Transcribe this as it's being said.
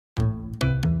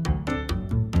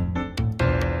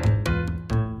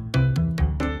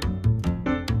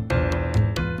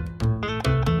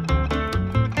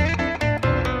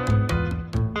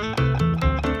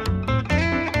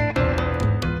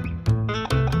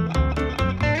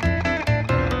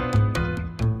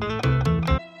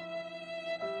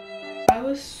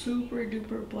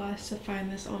duper blessed to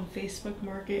find this on Facebook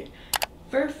Market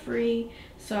for free.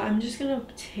 So I'm just gonna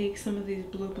take some of these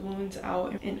blue balloons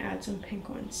out and add some pink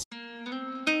ones.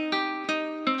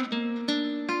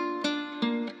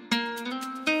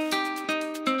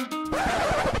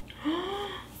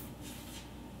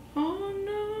 Oh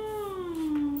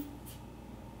no.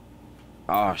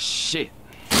 Oh shit.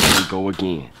 Here we go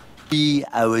again. 3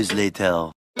 hours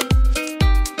later.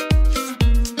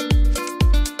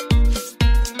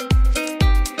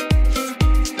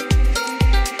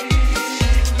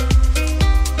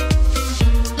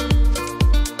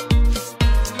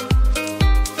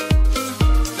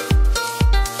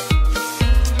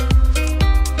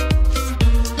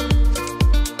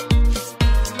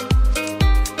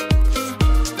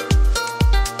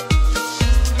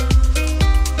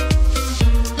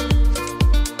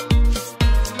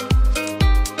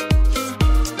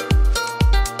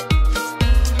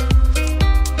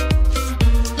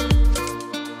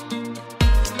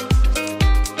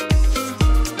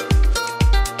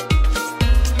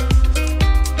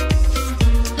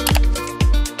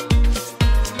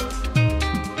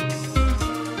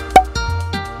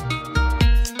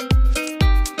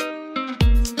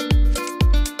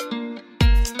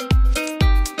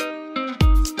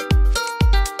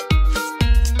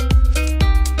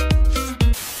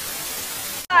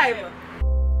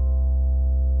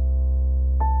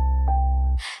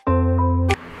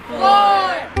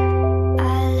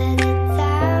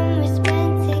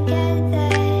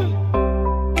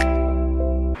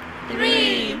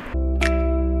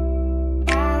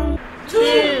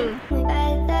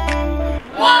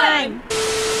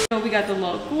 We got the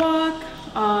little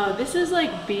guac. This is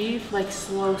like beef, like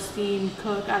slow steam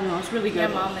cook. I don't know, it's really good. Your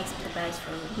mom makes the best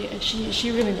food. Yeah,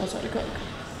 she really knows how to cook.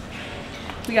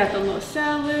 We got the little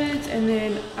salads, and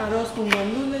then arroz con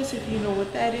gandules, if you know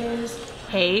what that is.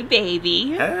 Hey,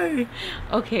 baby. Hey.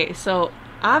 Okay, so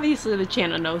obviously the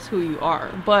channel knows who you are,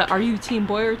 but are you team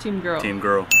boy or team girl? Team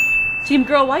girl. Team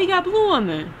girl, why you got blue on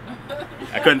then?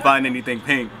 I couldn't find anything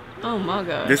pink. Oh my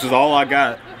god. This is all I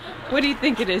got. What do you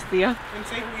think it is, Thea? And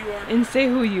say who you are. And say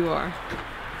who you are.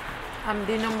 I'm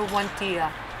the #1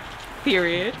 Tia.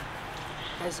 Period.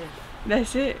 That's it.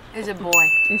 That's it. It's a boy.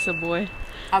 It's a boy.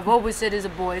 I've always said it's a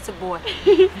boy. It's a boy.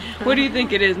 What do you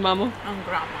think it is, mama? I'm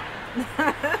grandma.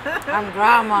 I'm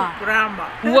grandma. Grandma.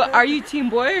 What, are you team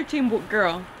boy or team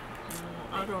girl?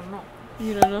 I don't know.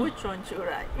 You don't know? Which one should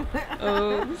I?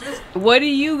 Oh. What do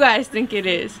you guys think it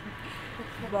is?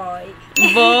 Boy.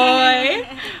 Boy.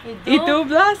 ¿Y tú,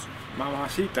 Blas?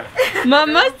 Mamacita.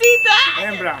 Mamacita.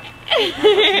 Hembra.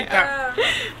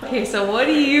 Okay, so what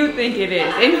do you think it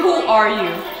is? And who are you?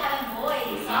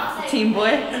 Team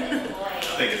boy?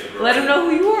 Let them know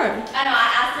who you are. I know, I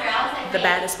asked her, I was like, The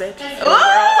baddest bitch.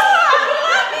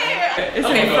 It's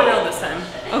Okay, for real this time.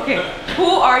 Okay, who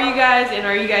are you guys, and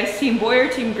are you guys team boy or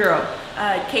team girl?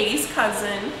 Katie's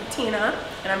cousin, Tina,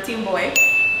 and I'm team boy.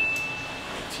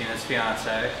 Tina's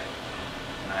fiance.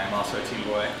 And I am also a team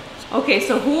boy. Okay,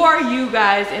 so who are you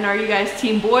guys, and are you guys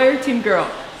team boy or team girl?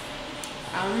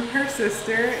 I'm her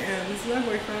sister, and this is my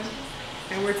boyfriend,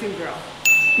 and we're team girl.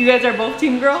 You guys are both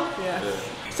team girl? Yes.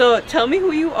 So tell me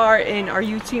who you are, and are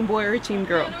you team boy or team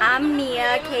girl? I'm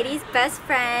Mia, Katie's best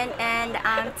friend, and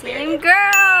I'm team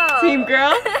girl. Team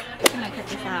girl? I'm gonna cut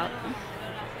this out.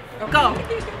 Go.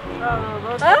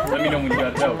 Let me know when you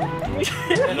got dough.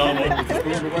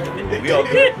 We all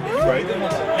good. Right?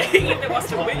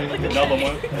 Another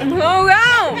one. Oh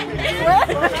wow!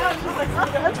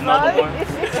 Another one.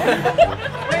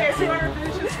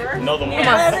 Another one.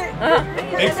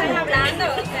 Big spoon.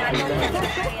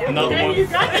 Another one.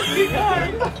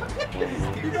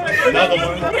 Another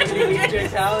one.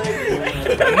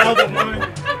 Another one.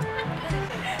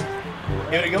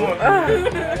 Here we go.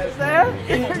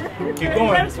 Keep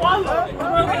going.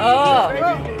 Oh.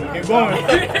 Keep going.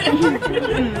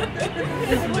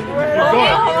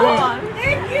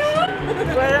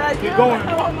 Keep going.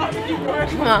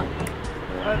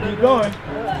 Keep going.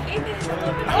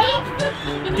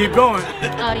 Keep going.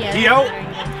 Oh, yeah. He out.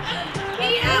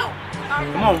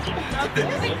 Come on.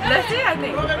 That's it, I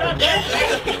think.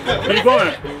 Keep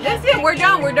going. That's it. We're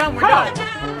done. We're done. We're done.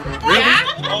 Really?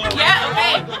 Yeah,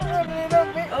 okay.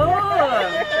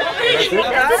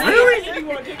 Really? You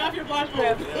want to take off your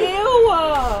blindfold?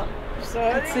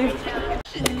 Let's see.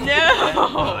 No!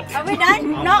 Are we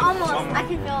done? Not almost. I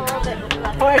can feel a little bit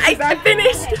left. I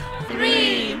finished.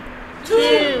 3,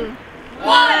 2,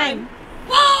 1.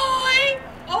 Boy!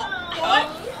 Oh,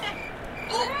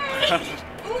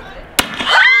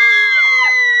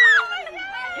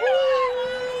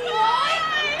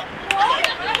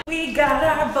 We got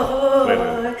our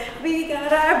boy. We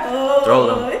got our boy. Throw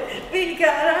them. We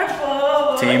got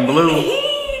our boy. Team Blue.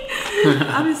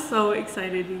 I'm so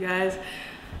excited, you guys.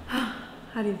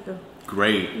 How do you feel?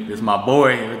 Great. This is my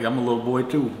boy. I'm a little boy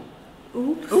too.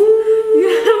 Oops. Ooh.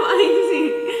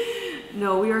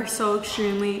 No, we are so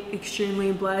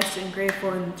extremely blessed and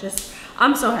grateful, and just,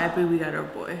 I'm so happy we got our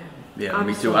boy. Yeah, I'm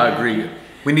me too. so I happy. agree.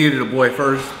 We needed a boy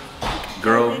first.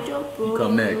 Girl, you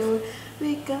come next.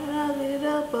 We got a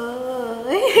little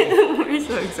boy. We're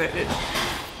so excited.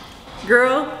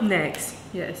 Girl next.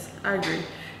 Yes, I agree.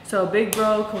 So big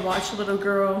bro can watch little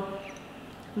girl,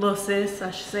 little sis, I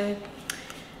should say.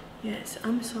 Yes,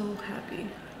 I'm so happy.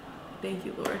 Thank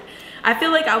you, Lord. I feel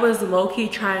like I was low-key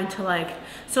trying to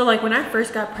when I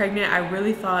first got pregnant, I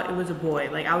really thought it was a boy.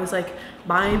 Like, I was like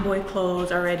buying boy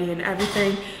clothes already and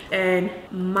everything. And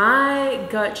my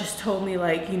gut just told me,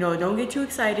 like, you know, don't get too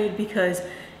excited because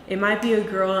it might be a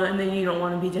girl and then you don't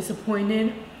want to be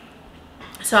disappointed.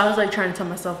 So I was like trying to tell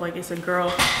myself like it's a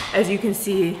girl. As you can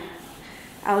see,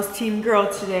 I was team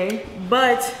girl today,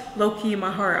 but low-key in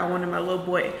my heart, I wanted my little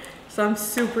boy. So I'm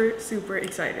super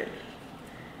excited.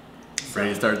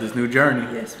 Ready to start this new journey.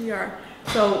 Yes, we are.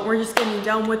 So we're just getting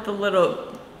done with the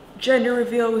little gender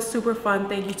reveal. It was super fun.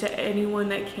 Thank you to anyone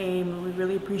that came. We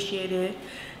really appreciate it.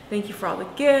 Thank you for all the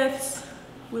gifts.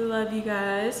 We love you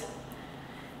guys.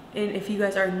 And if you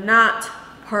guys are not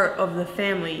part of the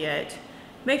family yet,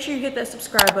 make sure you hit that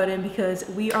subscribe button because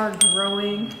we are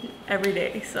growing every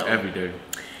day. So Every day.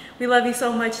 we love you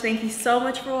so much. Thank you so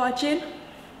much for watching.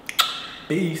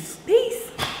 Peace. Peace.